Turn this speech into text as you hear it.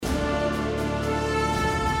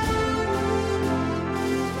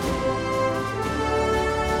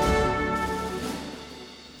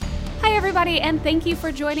everybody, and thank you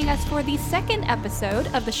for joining us for the second episode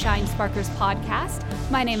of the Shine Sparkers podcast.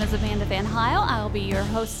 My name is Amanda Van Heil. I'll be your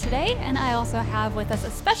host today, and I also have with us a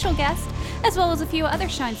special guest, as well as a few other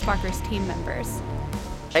Shine Sparkers team members.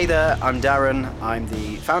 Hey there, I'm Darren. I'm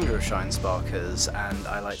the founder of Shine Sparkers, and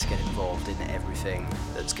I like to get involved in everything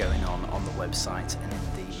that's going on the website and in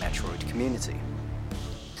the Metroid community.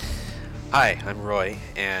 Hi, I'm Roy,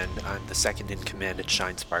 and I'm the second in command at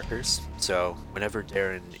Shine Sparkers, so whenever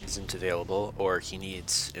Darren isn't available or he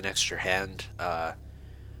needs an extra hand,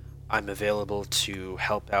 I'm available to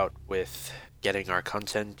help out with getting our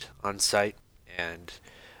content on site and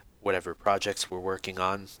whatever projects we're working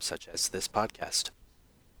on, such as this podcast.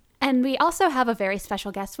 And we also have a very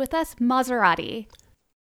special guest with us, Maserati.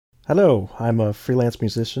 Hello, I'm a freelance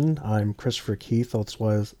musician. I'm Christopher Keith,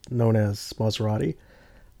 otherwise known as Maserati.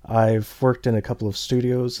 I've worked in a couple of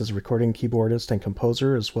studios as a recording keyboardist and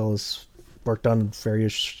composer, as well as worked on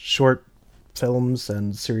various short films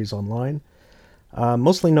and series online.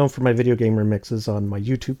 Mostly known for my video game remixes on my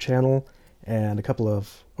YouTube channel and a couple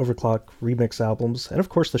of Overclock remix albums, and of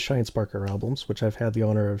course the Shine Sparker albums, which I've had the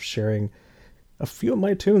honor of sharing a few of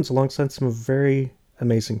my tunes alongside some very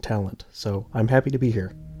amazing talent. So I'm happy to be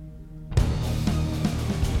here.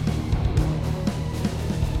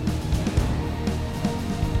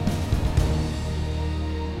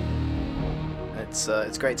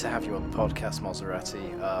 It's great to have you on the podcast,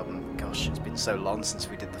 Maserati. Gosh, it's been so long since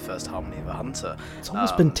we did the first Harmony of a Hunter. It's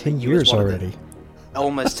almost been 10 years already.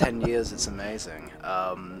 Almost 10 years, it's amazing.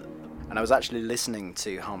 And I was actually listening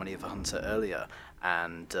to Harmony of a Hunter earlier,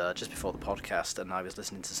 and just before the podcast, and I was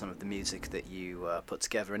listening to some of the music that you put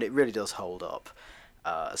together, and it really does hold up,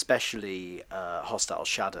 especially Hostile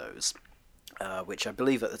Shadows. Which I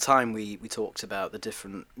believe at the time we talked about the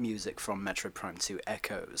different music from Metroid Prime 2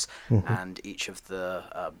 Echoes and each of the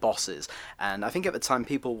bosses. And I think at the time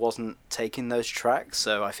people wasn't taking those tracks,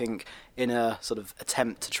 so I think in a sort of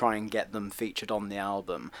attempt to try and get them featured on the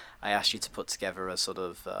album, I asked you to put together a sort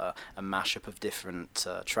of a mashup of different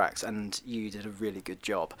tracks, and you did a really good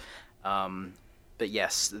job. But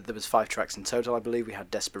yes, there was 5 tracks in total, I believe. We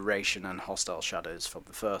had Desperation and Hostile Shadows from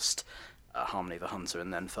the first Harmony of a Hunter,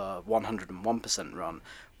 and then for 101% run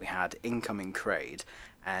we had Incoming Kraid,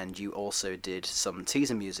 and you also did some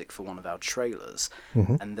teaser music for one of our trailers.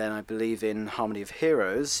 And then I believe in Harmony of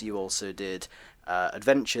Heroes you also did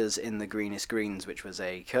Adventures in the Greenest Greens, which was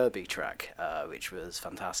a Kirby track, which was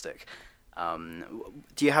fantastic.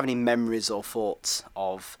 Do you have any memories or thoughts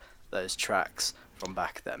of those tracks from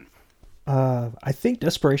back then? I think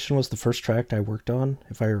Desperation was the first track I worked on,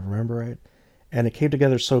 if I remember right. And it came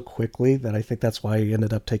together so quickly that I think that's why I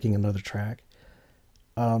ended up taking another track.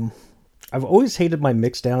 I've always hated my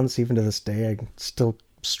mix downs, even to this day. I'm still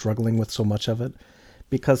struggling with so much of it.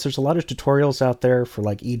 Because there's a lot of tutorials out there for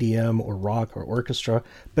like EDM or rock or orchestra,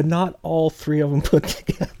 but not all 3 of them put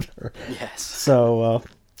together. Yes. So,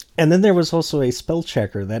 and then there was also a spell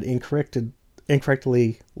checker that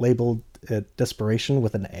incorrectly labeled Desperation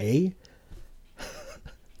with an A.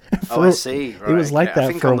 I see. Right. It was like that I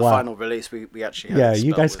think for a on the while. Final release, we actually had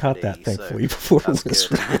you guys caught D, that, thankfully, before it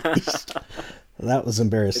was released. That was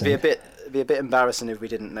embarrassing. It'd be a bit embarrassing if we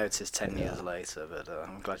didn't notice 10 years later, but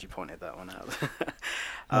I'm glad you pointed that one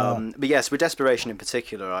out. But yes, with Desperation in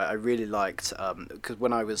particular, I really liked, because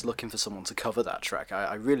when I was looking for someone to cover that track,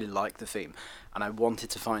 I really liked the theme, and I wanted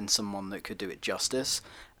to find someone that could do it justice,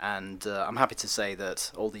 and I'm happy to say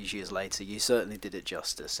that all these years later, you certainly did it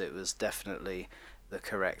justice. It was definitely the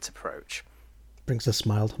correct approach. Brings a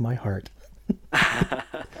smile to my heart.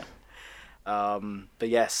 But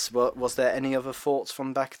yes, was there any other thoughts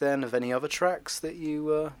from back then of any other tracks that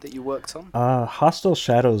you worked on? Hostile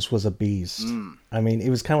Shadows was a beast. I mean, it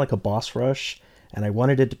was kind of like a boss rush, and I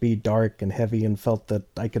wanted it to be dark and heavy, and felt that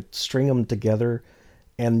I could string them together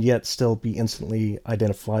and yet still be instantly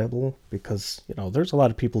identifiable, because, you know, there's a lot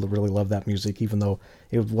of people that really love that music, even though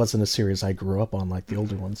it wasn't a series I grew up on like the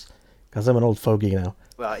older ones. Because I'm an old fogey now.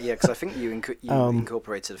 Well, yeah, because I think you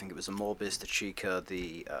incorporated, I think it was the Morbis, the Chica,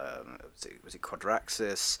 the, was it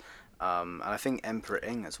Quadraxis, and I think Emperor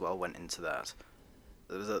Ing as well went into that.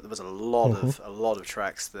 There was a lot of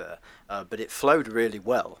tracks there, but it flowed really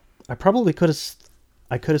well. I probably could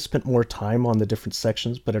have spent more time on the different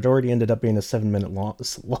sections, but it already ended up being a 7-minute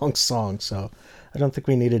long song, so I don't think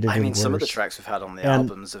we needed it. I mean, some of the tracks we've had on the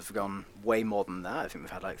albums have gone way more than that. I think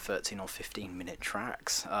we've had like 13 or 15-minute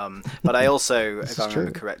tracks. But I also, if I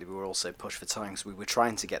remember correctly, we were also pushed for time because we were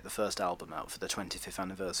trying to get the first album out for the 25th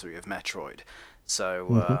anniversary of Metroid.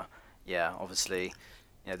 So, yeah, obviously,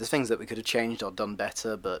 you know, there's things that we could have changed or done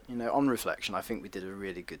better, but, you know, on reflection, I think we did a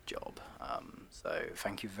really good job. So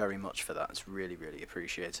thank you very much for that. It's really, really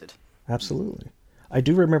appreciated. Absolutely. I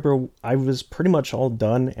do remember I was pretty much all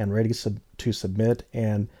done and ready to submit,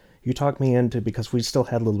 and you talked me into, because we still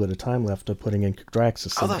had a little bit of time left, of putting in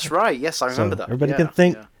Draxus. Oh, that's right. Yes, I remember that. Everybody yeah, can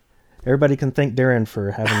thank yeah. everybody can thank Darren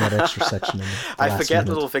for having that extra section in the I last forget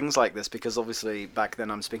minute. little things like this because obviously back then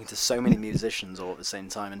I'm speaking to so many musicians all at the same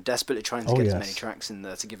time and desperately trying to Oh, get as yes. many tracks in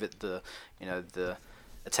there to give it the, the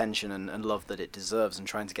attention and love that it deserves, and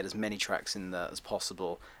trying to get as many tracks in there as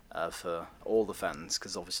possible for all the fans,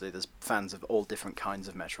 because obviously there's fans of all different kinds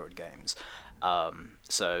of Metroid games.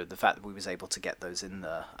 So the fact that we was able to get those in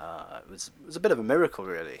there was a bit of a miracle,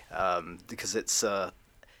 really, because it's a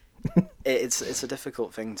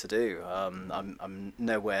difficult thing to do. I'm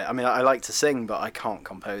nowhere. I mean, I like to sing, but I can't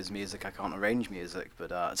compose music. I can't arrange music.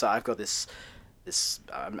 But so I've got this.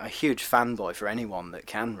 I'm a huge fanboy for anyone that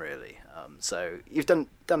can, really. So you've done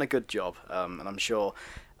a good job, and I'm sure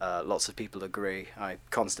lots of people agree. I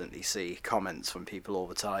constantly see comments from people all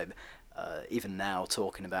the time, even now,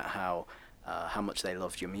 talking about how much they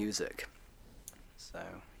loved your music. So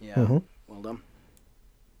yeah, well done.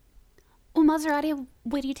 Well, Maserati,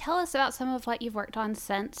 would you tell us about some of what you've worked on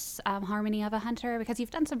since Harmony of a Hunter? Because you've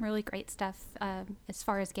done some really great stuff as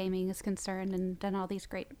far as gaming is concerned, and done all these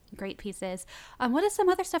great pieces. What is some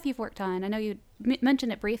other stuff you've worked on? I know you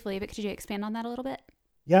mentioned it briefly, but could you expand on that a little bit?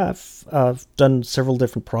 Yeah, I've done several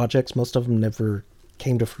different projects. Most of them never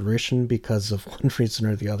came to fruition because of one reason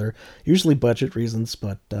or the other. Usually budget reasons,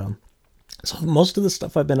 but so most of the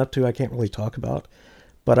stuff I've been up to I can't really talk about.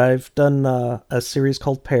 But I've done a series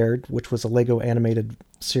called Paired, which was a Lego animated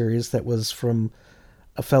series that was from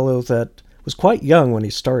a fellow that was quite young when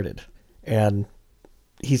he started. And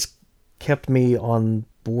he's kept me on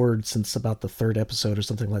board since about the third episode or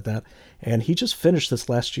something like that. And he just finished this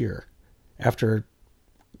last year. After,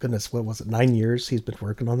 goodness, what was it, 9 years he's been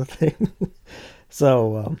working on the thing.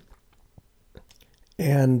 So,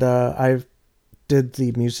 I did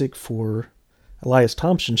the music for Elias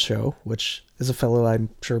Thompson's show, which is a fellow I'm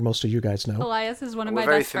sure most of you guys know. Elias is one of We're my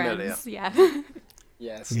very best familiar. friends. Yeah.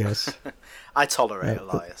 Yes. Yes. I tolerate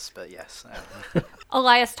Elias, but yes.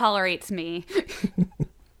 Elias tolerates me.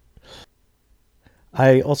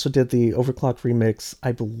 I also did the Overclock remix.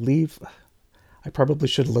 I believe, I probably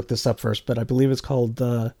should have looked this up first, but I believe it's called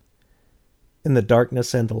In the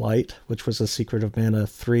Darkness and the Light, which was a Secret of Mana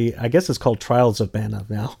 3. I guess it's called Trials of Mana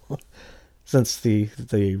now, since the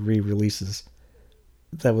re-releases.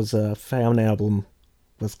 That was a fan album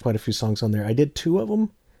with quite a few songs on there. I did 2 of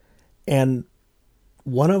them, and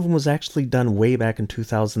one of them was actually done way back in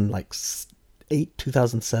 2008,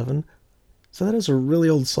 2007. So that is a really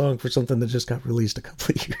old song for something that just got released a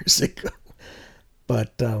couple of years ago.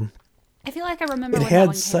 But I feel like I remember when had that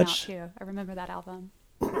one such- came out, too. I remember that album.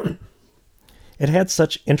 it had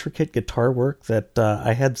such intricate guitar work that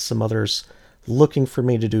I had some others looking for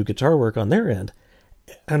me to do guitar work on their end.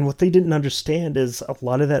 And what they didn't understand is a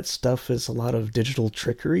lot of that stuff is a lot of digital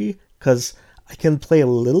trickery, because I can play a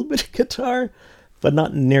little bit of guitar, but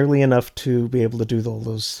not nearly enough to be able to do all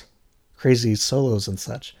those crazy solos and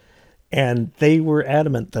such. And they were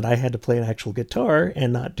adamant that I had to play an actual guitar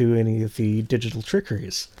and not do any of the digital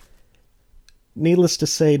trickeries. Needless to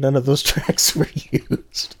say, none of those tracks were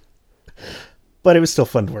used. But it was still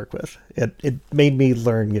fun to work with. It made me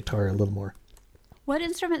learn guitar a little more. What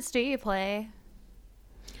instruments do you play?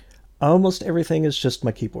 Almost everything is just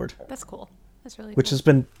my keyboard, That's cool. That's really which cool. has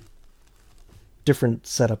been different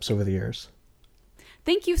setups over the years.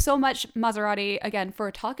 Thank you so much, Maserati, again, for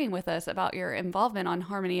talking with us about your involvement on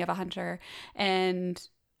Harmony of a Hunter and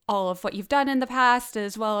all of what you've done in the past,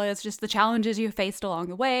 as well as just the challenges you faced along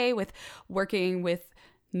the way with working with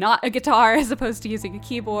not a guitar as opposed to using a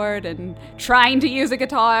keyboard, and trying to use a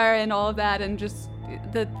guitar and all of that, and just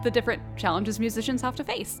the different challenges musicians have to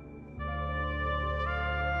face.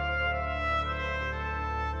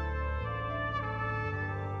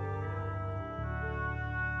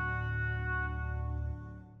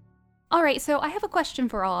 All right, so I have a question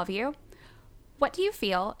for all of you. What do you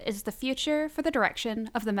feel is the future for the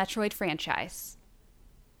direction of the Metroid franchise?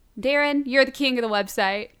 Darren, you're the king of the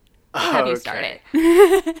website. I'll have you start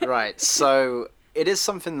it. Right, so it is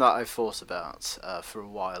something that I've thought about for a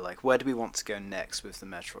while. Like, where do we want to go next with the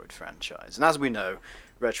Metroid franchise? And as we know,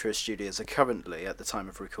 Retro Studios are currently, at the time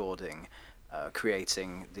of recording,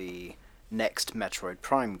 creating the next Metroid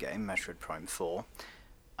Prime game, Metroid Prime 4.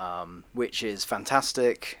 Which is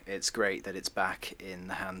fantastic. It's great that it's back in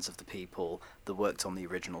the hands of the people that worked on the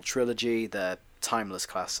original trilogy. They're timeless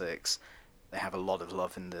classics. They have a lot of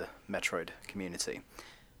love in the Metroid community.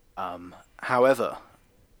 However,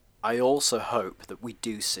 I also hope that we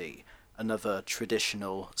do see another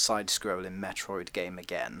traditional side-scrolling Metroid game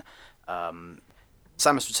again.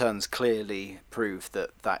 Samus Returns clearly proved that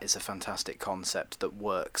that is a fantastic concept that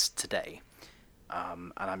works today.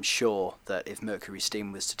 And I'm sure that if Mercury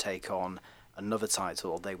Steam was to take on another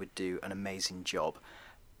title, they would do an amazing job.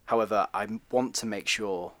 However, I want to make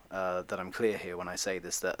sure that I'm clear here when I say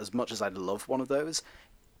this, that as much as I'd love one of those,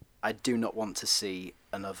 I do not want to see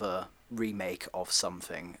another remake of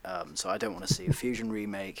something. So I don't want to see a Fusion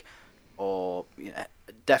remake, or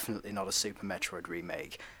definitely not a Super Metroid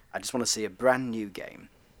remake. I just want to see a brand new game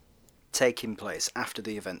taking place after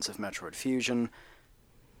the events of Metroid Fusion,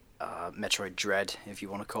 Metroid Dread, if you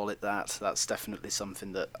want to call it that. That's definitely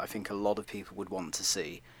something that I think a lot of people would want to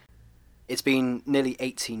see. It's been nearly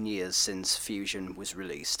 18 years since Fusion was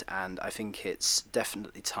released, and I think it's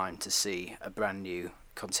definitely time to see a brand new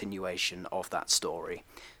continuation of that story.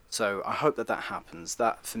 So I hope that that happens.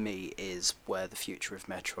 That, for me, is where the future of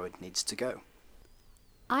Metroid needs to go.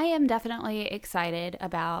 I am definitely excited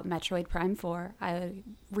about Metroid Prime 4. I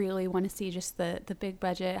really want to see just the big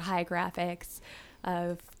budget, high graphics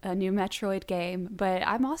of a new Metroid game. But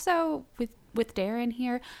I'm also with Darren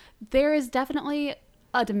here. There is definitely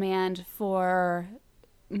a demand for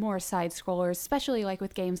more side scrollers, especially like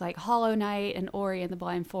with games like Hollow Knight and Ori and the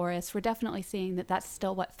Blind Forest. We're definitely seeing that that's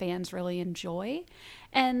still what fans really enjoy.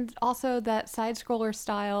 And also that side scroller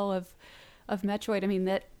style of Metroid, I mean,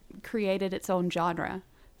 that created its own genre.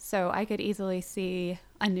 So I could easily see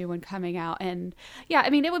a new one coming out. And yeah, I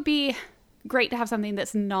mean, it would be great to have something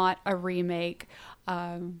that's not a remake.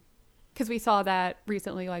 Because we saw that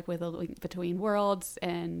recently, like with A Link Between Worlds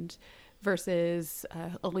and versus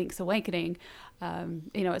A Link's Awakening.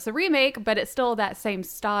 It's a remake, but it's still that same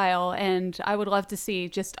style. And I would love to see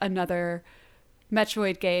just another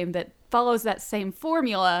Metroid game that follows that same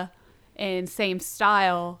formula and same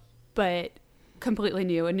style, but completely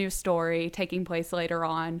new, a new story taking place later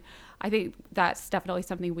on. I think that's definitely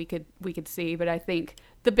something we could see, but I think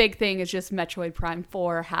the big thing is just Metroid Prime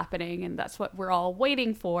 4 happening, and that's what we're all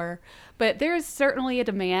waiting for. But there's certainly a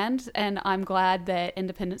demand, and I'm glad that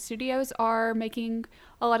independent studios are making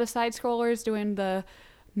a lot of side scrollers, doing the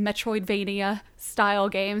Metroidvania style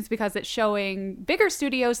games, because it's showing bigger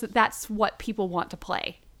studios that that's what people want to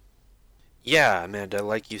play. Yeah, Amanda,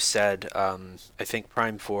 like you said, I think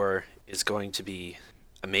Prime 4 is going to be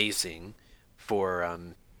amazing for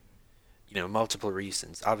multiple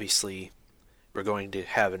reasons. Obviously, we're going to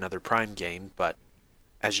have another Prime game, but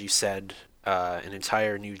as you said, an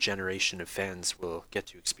entire new generation of fans will get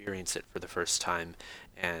to experience it for the first time,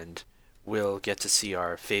 and we'll get to see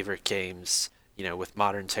our favorite games, with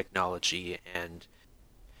modern technology and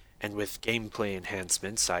with gameplay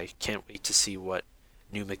enhancements. I can't wait to see what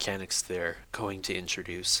new mechanics they're going to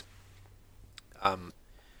introduce.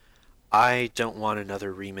 I don't want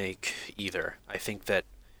another remake either. I think that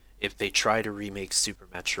if they try to remake Super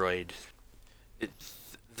Metroid,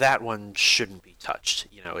 that one shouldn't be touched.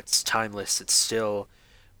 It's timeless. It still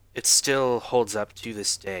holds up to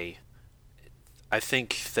this day. I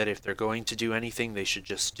think that if they're going to do anything, they should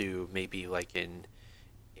just do maybe like an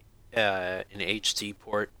HD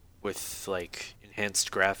port with like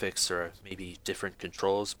enhanced graphics or maybe different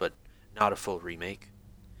controls, but not a full remake.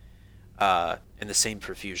 And the same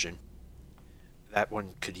for Fusion. That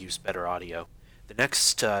one could use better audio. The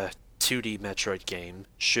next 2D Metroid game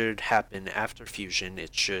should happen after Fusion.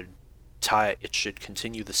 It should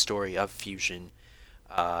continue the story of Fusion.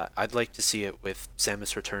 I'd like to see it with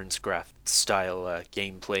Samus Returns style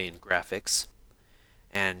gameplay and graphics,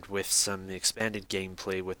 and with some expanded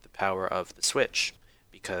gameplay with the power of the Switch,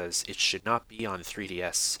 because it should not be on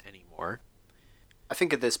 3DS anymore. I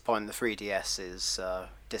think at this point the 3DS is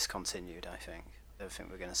discontinued, I don't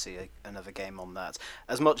think we're going to see another game on that.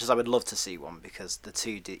 As much as I would love to see one, because the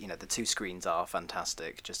two screens are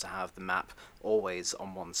fantastic. Just to have the map always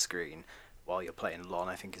on one screen while you're playing LON,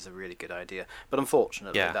 I think is a really good idea. But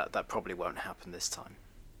unfortunately, that probably won't happen this time.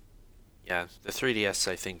 Yeah, the 3DS,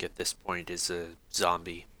 I think at this point is a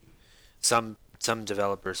zombie. Some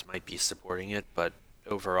developers might be supporting it, but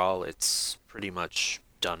overall it's pretty much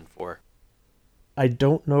done for. I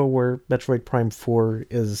don't know where Metroid Prime 4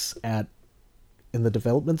 is at in the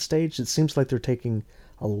development stage. It seems like they're taking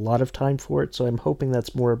a lot of time for it, so I'm hoping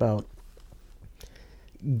that's more about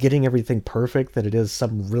getting everything perfect than it is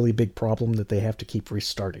some really big problem that they have to keep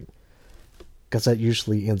restarting. Because that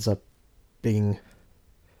usually ends up being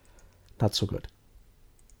not so good.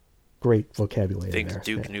 Great vocabulary Think there.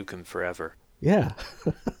 Duke Nukem Forever. Yeah.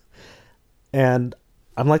 And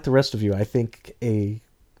I'm like the rest of you. I think a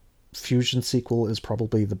Fusion sequel is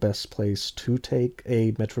probably the best place to take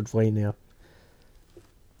a Metroidvania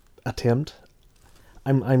attempt.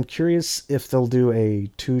 I'm curious if they'll do a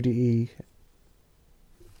 2D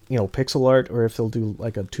pixel art, or if they'll do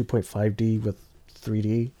like a 2.5D with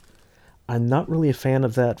 3D. I'm not really a fan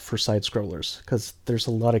of that for side scrollers because there's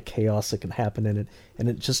a lot of chaos that can happen in it, and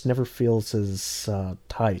it just never feels as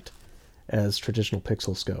tight as traditional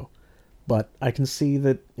pixels go. But I can see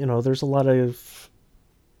that, there's a lot of,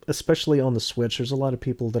 especially on the Switch, there's a lot of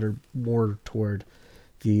people that are more toward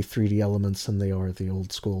the 3D elements than they are the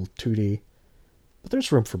old school 2D. But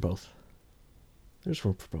there's room for both. There's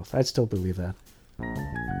room for both. I still believe that.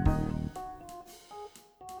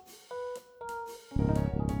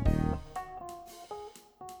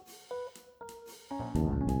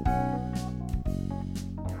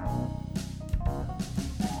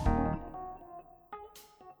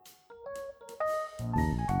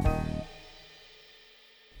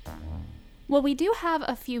 Well, we do have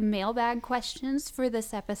a few mailbag questions for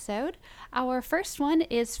this episode. Our first one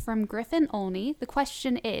is from Griffin Olney. The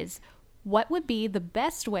question is, what would be the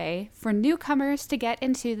best way for newcomers to get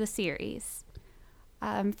into the series?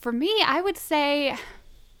 For me, I would say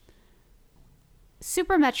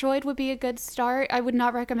Super Metroid would be a good start. I would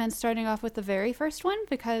not recommend starting off with the very first one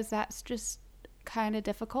because that's just kind of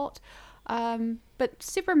difficult. But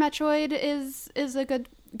Super Metroid is a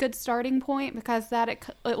good starting point because that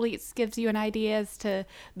at least gives you an idea as to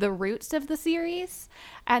the roots of the series.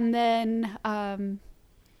 And then I'm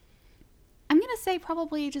going to say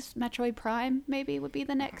probably just Metroid Prime maybe would be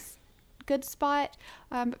the next good spot.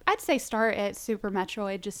 I'd say start at Super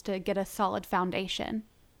Metroid just to get a solid foundation.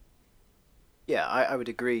 Yeah, I would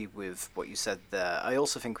agree with what you said there. I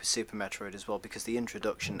also think with Super Metroid as well, because the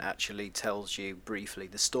introduction actually tells you briefly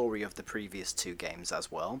the story of the previous two games as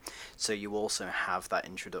well. So you also have that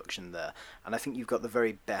introduction there. And I think you've got the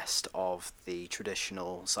very best of the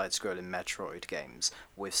traditional side-scrolling Metroid games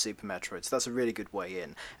with Super Metroid. So that's a really good way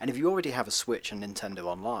in. And if you already have a Switch and Nintendo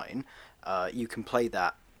Online, you can play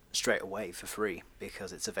that straight away for free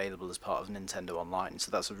because it's available as part of Nintendo Online. So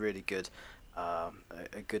that's a really good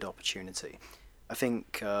a good opportunity. I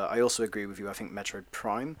think I also agree with you. I think Metroid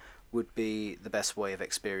Prime would be the best way of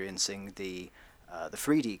experiencing the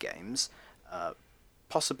 3D games,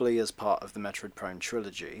 possibly as part of the Metroid Prime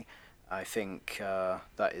trilogy. I think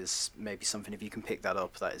that is maybe something, if you can pick that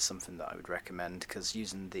up, that is something that I would recommend, because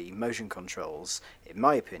using the motion controls, in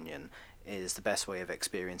my opinion, is the best way of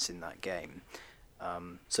experiencing that game.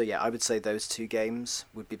 So yeah, I would say those two games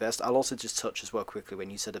would be best. I'll also just touch as well quickly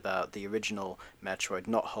when you said about the original Metroid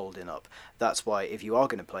not holding up. That's why if you are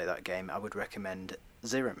going to play that game, I would recommend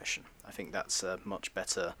Zero Mission. I think that's a much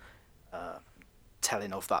better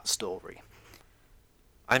telling of that story.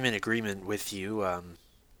 I'm in agreement with you.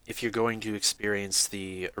 If you're going to experience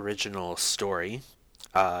the original story,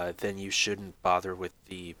 then you shouldn't bother with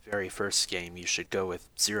the very first game. You should go with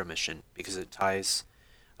Zero Mission because it ties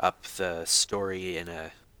up the story in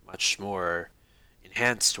a much more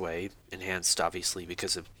enhanced way. Enhanced, obviously,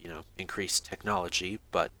 because of, increased technology,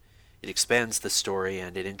 but it expands the story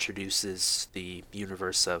and it introduces the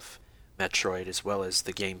universe of Metroid as well as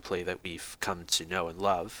the gameplay that we've come to know and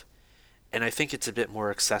love. And I think it's a bit more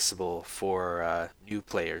accessible for new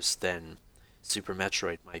players than Super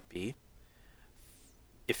Metroid might be.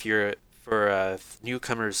 If you're for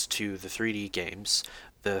newcomers to the 3D games,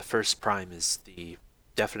 the first Prime is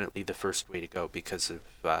definitely the first way to go because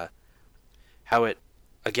of how it,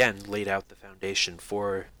 again, laid out the foundation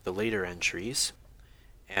for the later entries.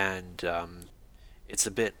 And it's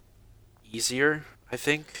a bit easier, I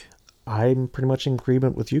think. I'm pretty much in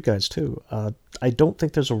agreement with you guys, too. I don't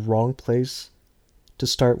think there's a wrong place to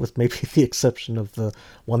start, with maybe the exception of the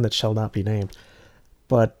one that shall not be named.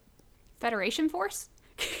 But Federation Force?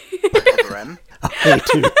 Okay,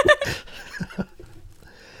 too.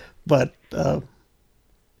 But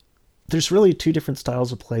there's really two different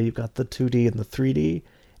styles of play. You've got the 2D and the 3D,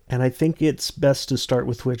 and I think it's best to start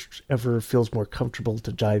with whichever feels more comfortable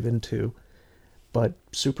to dive into. But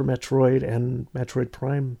Super Metroid and Metroid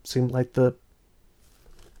Prime seem like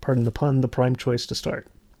pardon the pun, the prime choice to start.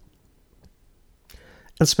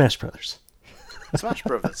 And Smash Brothers. Smash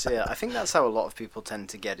Brothers, yeah. I think that's how a lot of people tend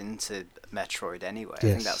to get into Metroid anyway. Yes.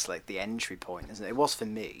 I think that's like the entry point, isn't it? It was for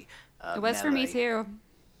me. It was for me too.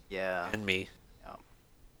 Yeah. And me.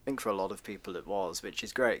 I think for a lot of people it was, which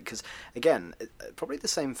is great, because, again, probably the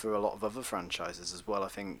same for a lot of other franchises as well. I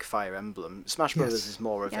think Fire Emblem, Smash Brothers is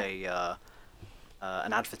more of an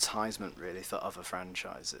advertisement, really, for other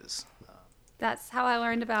franchises. That's how I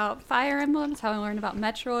learned about Fire Emblem. That's how I learned about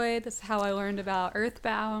Metroid. That's how I learned about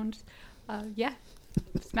Earthbound. Yeah.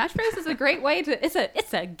 Smash Bros. Is a great way to...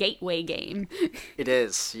 It's a gateway game. It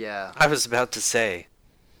is, yeah. I was about to say.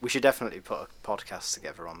 We should definitely put a podcast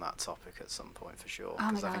together on that topic at some point, for sure.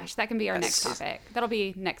 Oh my gosh, that can be our next topic. That'll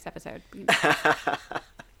be next episode.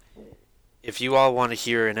 If you all want to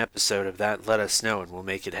hear an episode of that, let us know and we'll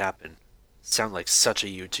make it happen. Sound like such a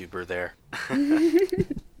YouTuber there.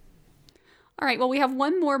 All right, well, we have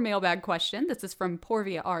one more mailbag question. This is from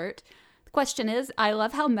Porvia Art. The question is, I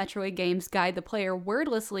love how Metroid games guide the player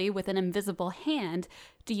wordlessly with an invisible hand.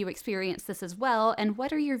 Do you experience this as well? And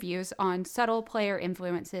what are your views on subtle player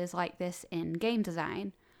influences like this in game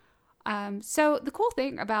design? So the cool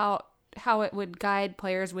thing about how it would guide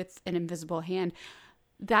players with an invisible hand,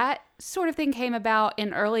 that sort of thing came about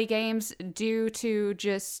in early games due to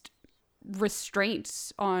just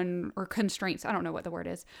restraints on, or constraints, I don't know what the word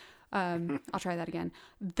is. I'll try that again.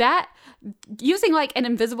 That using like an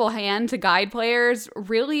invisible hand to guide players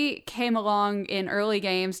really came along in early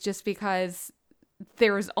games just because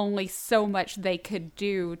there was only so much they could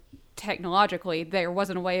do technologically. There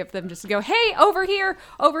wasn't a way of them just to go, hey, over here,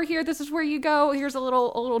 this is where you go. Here's a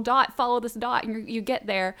little dot, follow this dot, and you get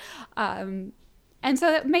there. And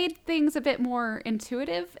so it made things a bit more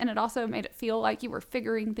intuitive, and it also made it feel like you were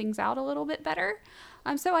figuring things out a little bit better.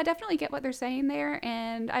 So I definitely get what they're saying there,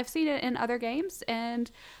 and I've seen it in other games,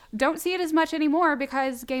 and don't see it as much anymore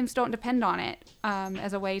because games don't depend on it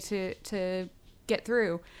as a way to get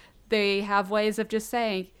through. They have ways of just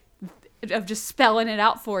spelling it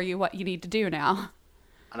out for you what you need to do now.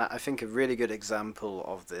 And I think a really good example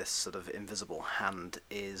of this sort of invisible hand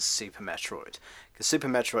is Super Metroid. Because Super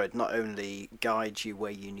Metroid not only guides you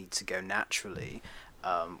where you need to go naturally,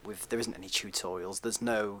 there isn't any tutorials, there's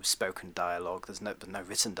no spoken dialogue, there's no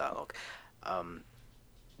written dialogue,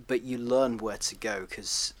 but you learn where to go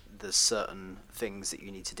because there's certain things that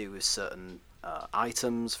you need to do with certain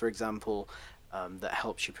items, for example, that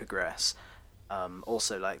helps you progress.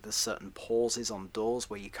 Also, like, there's certain pauses on doors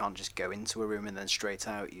where you can't just go into a room and then straight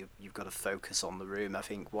out. You've got to focus on the room. I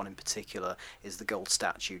think one in particular is the gold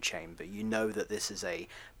statue chamber. You know that this is a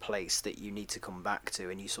place that you need to come back to,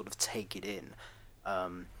 and you sort of take it in.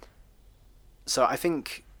 So I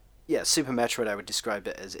think, yeah, Super Metroid, I would describe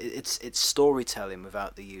it as it's storytelling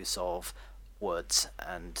without the use of words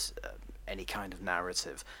and any kind of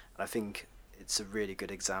narrative. And I think it's a really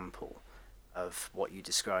good example of what you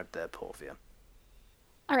described there, Porvia.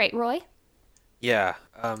 All right, Roy? Yeah,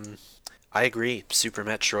 I agree. Super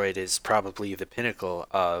Metroid is probably the pinnacle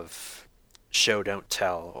of show don't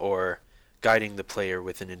tell, or guiding the player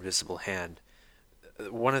with an invisible hand.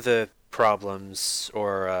 One of the problems,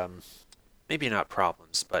 or maybe not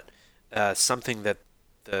problems, but something that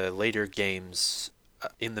the later games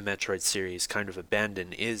in the Metroid series kind of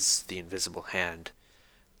abandon is the invisible hand.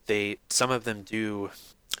 Some of them do,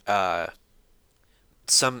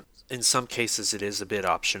 in some cases it is a bit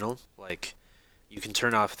optional, like you can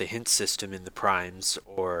turn off the hint system in the primes,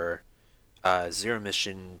 or Zero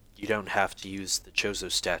Mission, you don't have to use the Chozo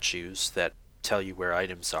statues that tell you where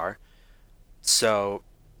items are. So,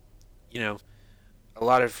 a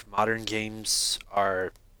lot of modern games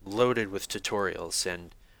are loaded with tutorials,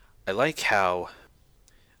 and I like how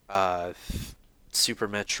Super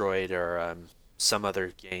Metroid or some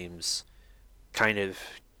other games kind of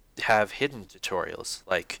have hidden tutorials,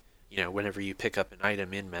 like, whenever you pick up an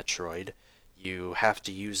item in Metroid, you have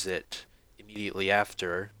to use it immediately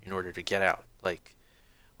after in order to get out.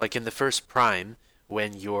 Like in the first Prime,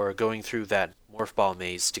 when you're going through that Morph Ball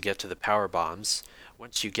maze to get to the power bombs,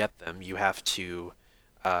 once you get them, you have to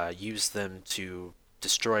use them to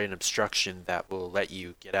destroy an obstruction that will let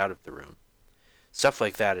you get out of the room. Stuff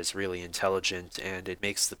like that is really intelligent, and it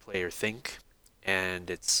makes the player think, and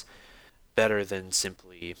it's better than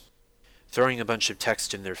simply throwing a bunch of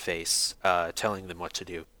text in their face, telling them what to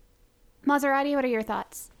do. Maserati, what are your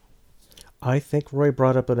thoughts? I think Roy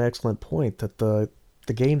brought up an excellent point, that the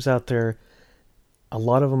games out there, a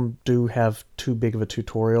lot of them do have too big of a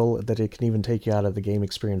tutorial that it can even take you out of the game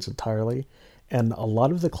experience entirely. And a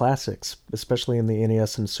lot of the classics, especially in the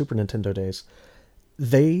NES and Super Nintendo days,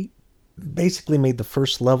 they basically made the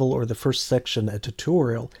first level or the first section a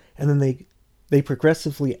tutorial, and then they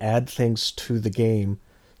progressively add things to the game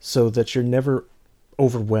so that you're never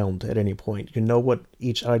overwhelmed at any point. You know what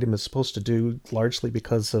each item is supposed to do, largely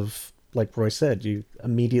because of, like Roy said, you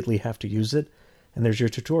immediately have to use it, and there's your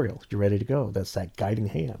tutorial. You're ready to go. That's that guiding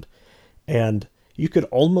hand. And you could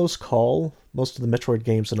almost call most of the Metroid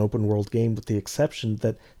games an open world game, with the exception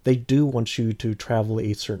that they do want you to travel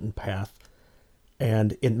a certain path,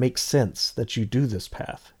 and it makes sense that you do this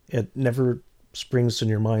path. It never springs in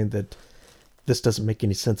your mind that this doesn't make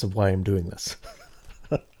any sense of why I'm doing this.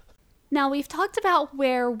 Now, we've talked about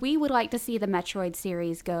where we would like to see the Metroid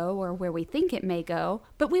series go, or where we think it may go,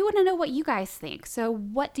 but we want to know what you guys think. So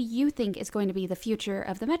what do you think is going to be the future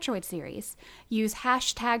of the Metroid series? Use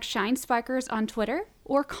hashtag ShineSparkers on Twitter,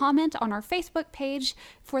 or comment on our Facebook page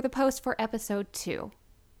for the post for episode 2.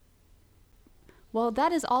 Well,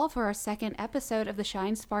 that is all for our second episode of the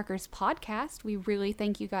Shine Sparkers podcast. We really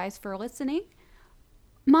thank you guys for listening.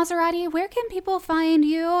 Maserati, where can people find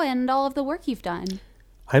you and all of the work you've done?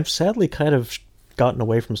 I've sadly kind of gotten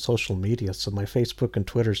away from social media, so my Facebook and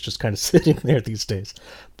Twitter is just kind of sitting there these days.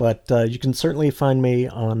 But you can certainly find me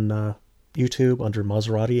on YouTube under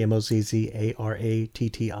Maserati, Mozzarati.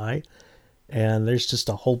 And there's just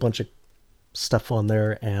a whole bunch of stuff on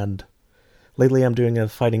there. And lately I'm doing a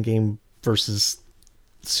fighting game versus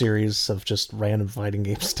series of just random fighting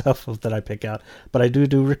game stuff that I pick out. But I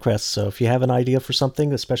do requests, so if you have an idea for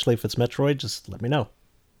something, especially if it's Metroid, just let me know.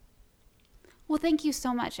 Well, thank you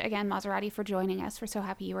so much again, Maserati, for joining us. We're so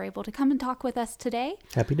happy you were able to come and talk with us today.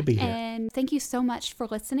 Happy to be here. And thank you so much for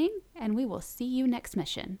listening, and we will see you next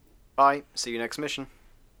mission. Bye. See you next mission.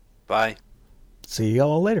 Bye. See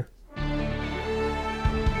y'all later.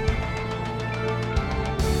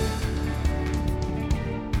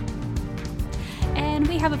 And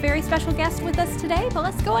we have a very special guest with us today, but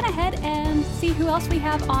let's go on ahead and see who else we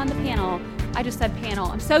have on the panel. I just said panel.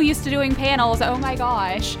 I'm so used to doing panels. Oh my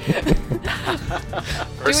gosh.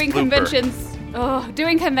 Doing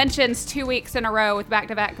conventions 2 weeks in a row with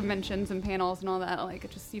back-to-back conventions and panels and all that. Like,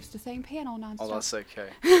 it just used to saying panel nonstop. Oh, that's okay.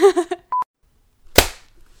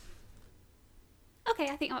 Okay,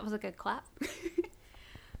 I think that was a good clap.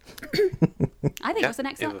 I think it was an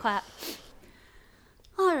excellent clap.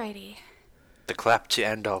 Alrighty. The clap to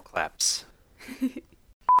end all claps.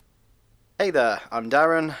 Hey there, I'm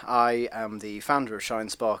Darren. I am the founder of Shine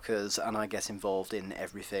Sparkers, and I get involved in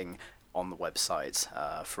everything on the website,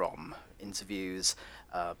 from interviews,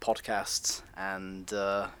 podcasts, and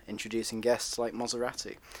introducing guests like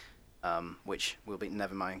Maserati, which will be,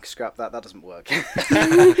 never mind, scrap that doesn't work.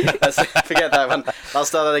 Let's forget that one. I'll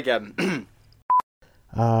start that again.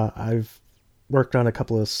 I've worked on a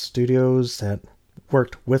couple of studios that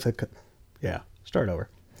worked with start over.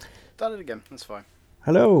 Start it again, that's fine.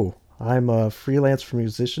 Hello. I'm a freelance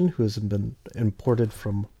musician who has been imported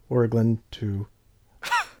from Oregon to...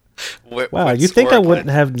 Wow, you think Oregon? I wouldn't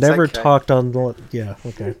have never talked on the... Yeah,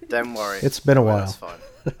 okay. Don't worry. It's been a while. That's fine.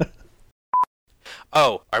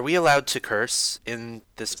 Oh, are we allowed to curse in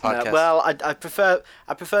this podcast? No, well, I prefer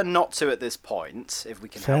not to at this point, if we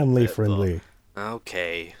can Family help it, friendly. But...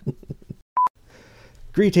 Okay.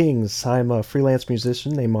 Greetings, I'm a freelance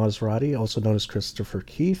musician named Maserati, also known as Christopher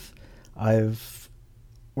Keith. I've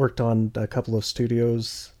worked on a couple of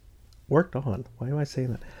studios. Why am I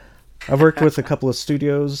saying that? I've worked with a couple of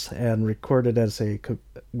studios and recorded as All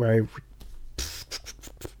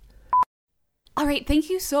right, thank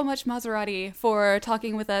you so much, Maserati, for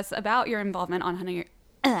talking with us about your involvement on Hunter.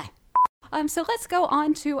 So let's go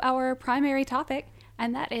on to our primary topic,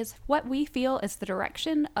 and that is what we feel is the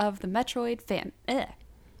direction of the Metroid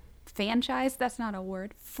franchise. That's not a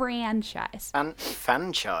word. Franchise.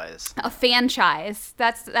 Franchise. A franchise.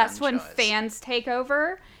 That's Franchise. when fans take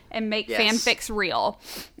over and make fanfics real.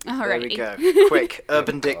 Alrighty. There we go. Quick,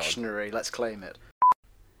 Urban Dictionary. Let's claim it.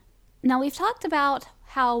 Now, we've talked about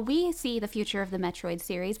how we see the future of the Metroid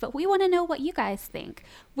series, but we want to know what you guys think.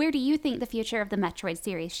 Where do you think the future of the Metroid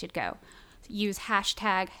series should go? Use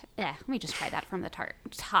hashtag... let me just try that from the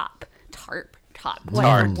top.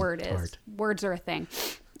 Whatever the word is. Tart. Words are a thing.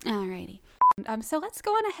 Alrighty. So let's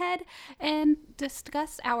go on ahead and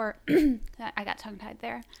discuss our... I got tongue-tied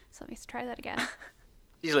there, so let me try that again.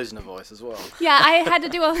 He's losing a voice as well. Yeah, I had to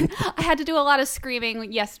do a lot of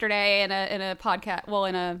screaming yesterday in a podcast,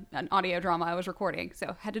 in an audio drama I was recording.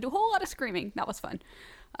 So had to do a whole lot of screaming. That was fun.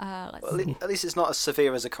 At least it's not as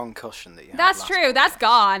severe as a concussion that you had. That's true. Podcast. That's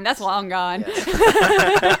gone. That's long gone. Yes.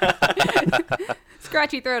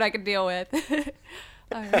 Scratchy throat I can deal with.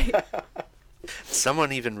 All right.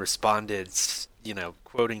 Someone even responded,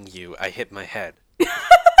 quoting you, "I hit my head."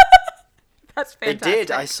 That's They fantastic.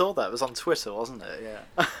 did. I saw that. It was on Twitter, wasn't it?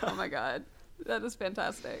 Yeah. Oh my god. That is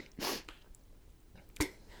fantastic.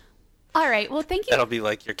 All right. Well, thank you. That'll be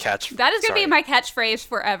like your catchphrase. That is going to be my catchphrase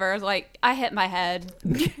forever. Like, I hit my head.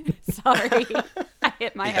 Sorry. I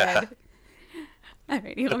hit my head. All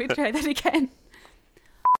right. Let me try that again.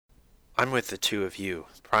 I'm with the two of you.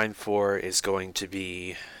 Prime 4 is going to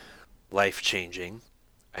be life-changing,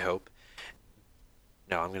 I hope.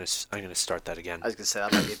 No, I'm gonna start that again. I was gonna say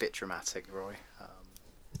that might be a bit dramatic, Roy.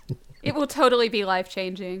 It will totally be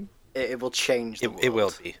life-changing. It will change the world. It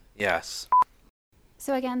will be. Yes.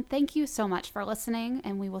 So again, thank you so much for listening,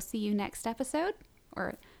 and we will see you next episode.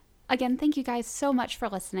 Or again, thank you guys so much for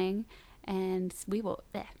listening, and we will...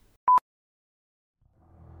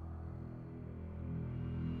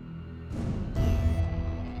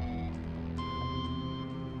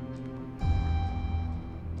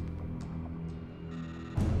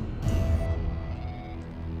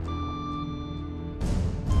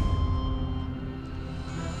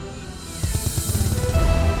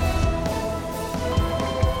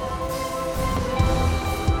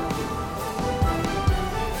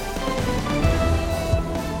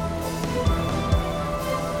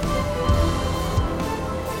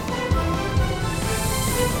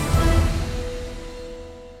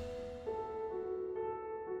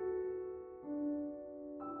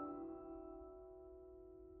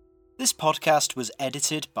 This podcast was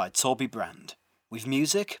edited by Torby Brand, with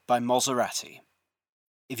music by Maserati.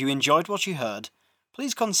 If you enjoyed what you heard,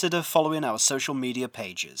 please consider following our social media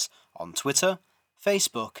pages on Twitter,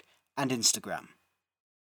 Facebook, and Instagram.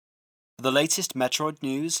 For the latest Metroid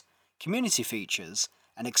news, community features,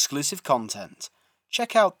 and exclusive content,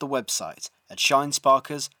 check out the website at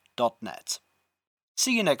shinesparkers.net.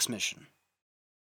 See you next mission.